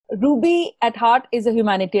Ruby at heart is a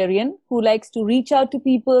humanitarian who likes to reach out to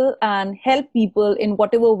people and help people in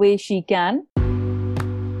whatever way she can.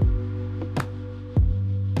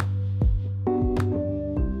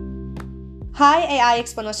 Hi, AI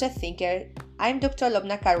Exponential Thinker. I'm Dr.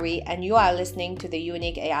 Lobna Kari, and you are listening to the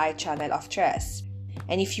Unique AI channel of Trust.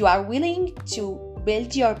 And if you are willing to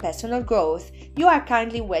build your personal growth, you are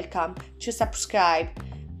kindly welcome to subscribe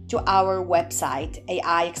to our website,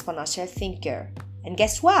 AI Exponential Thinker. And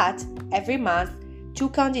guess what? Every month, 2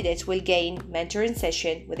 candidates will gain mentoring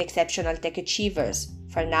session with exceptional tech achievers.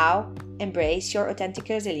 For now, embrace your authentic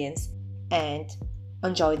resilience and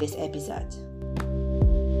enjoy this episode.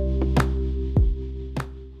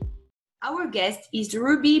 Our guest is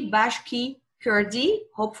Ruby Bashki Kurdi.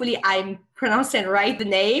 Hopefully I'm pronouncing right the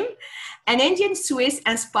name. An Indian Swiss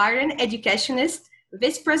aspiring educationist,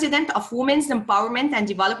 Vice President of Women's Empowerment and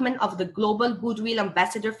Development of the Global Goodwill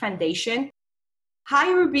Ambassador Foundation.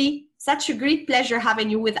 Hi Ruby, such a great pleasure having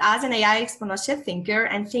you with us, an AI Exponential Thinker,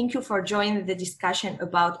 and thank you for joining the discussion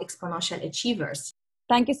about exponential achievers.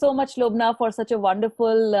 Thank you so much, Lobna, for such a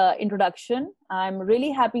wonderful introduction. I'm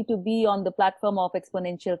really happy to be on the platform of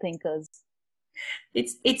Exponential Thinkers.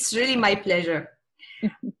 It's really my pleasure.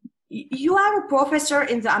 You are a professor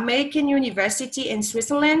in the American University in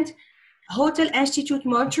Switzerland, Hotel Institute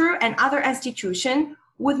Montreux, and other institutions.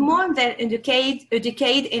 With more than a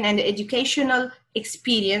decade in an educational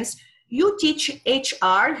experience, you teach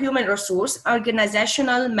HR, human resource,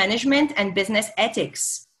 organizational management, and business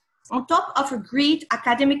ethics. On top of a great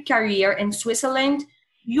academic career in Switzerland,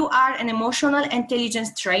 you are an emotional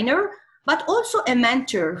intelligence trainer, but also a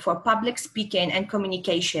mentor for public speaking and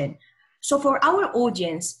communication. So for our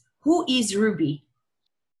audience, who is Ruby?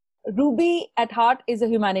 Ruby at heart is a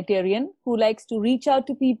humanitarian who likes to reach out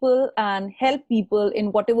to people and help people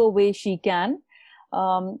in whatever way she can.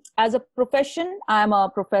 As a profession, I'm a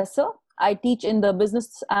professor. I teach in the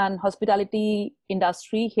business and hospitality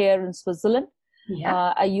industry here in Switzerland.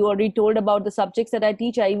 Yeah. You already told about the subjects that I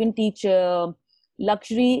teach. I even teach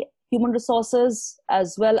luxury human resources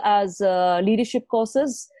as well as leadership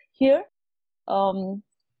courses here.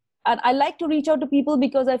 And I like to reach out to people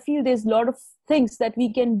because I feel there's a lot of things that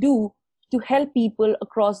we can do to help people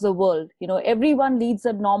across the world. You know, everyone leads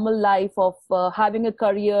a normal life of having a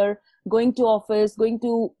career, going to office, going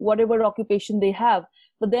to whatever occupation they have.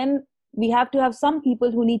 But then we have to have some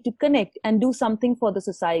people who need to connect and do something for the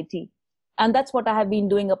society. And that's what I have been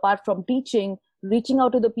doing apart from teaching, reaching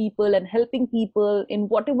out to the people and helping people in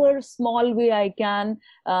whatever small way I can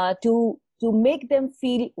to make them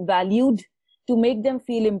feel valued, to make them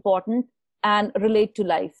feel important and relate to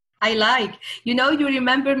life. I like. You know, you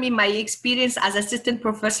remember me, my experience as assistant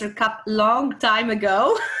professor Cup long time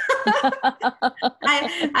ago.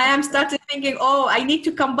 I am started thinking, oh, I need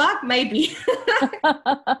to come back maybe.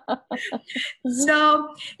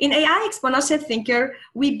 So in AI Exponential Thinker,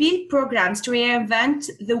 we build programs to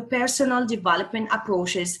reinvent the personal development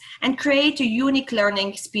approaches and create a unique learning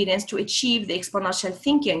experience to achieve the exponential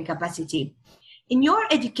thinking capacity. In your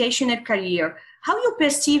educational career, how you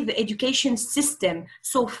perceive the education system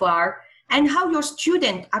so far and how your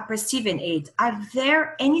students are perceiving it. Are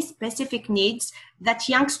there any specific needs that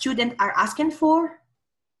young students are asking for?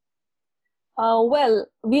 Well,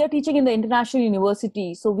 we are teaching in the international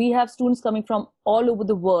university, so we have students coming from all over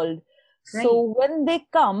the world. Great. So when they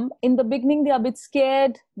come, in the beginning, they are a bit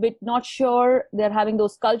scared, bit not sure. They're having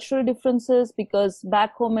those cultural differences because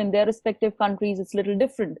back home in their respective countries, it's a little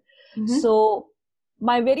different. Mm-hmm. So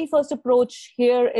my very first approach here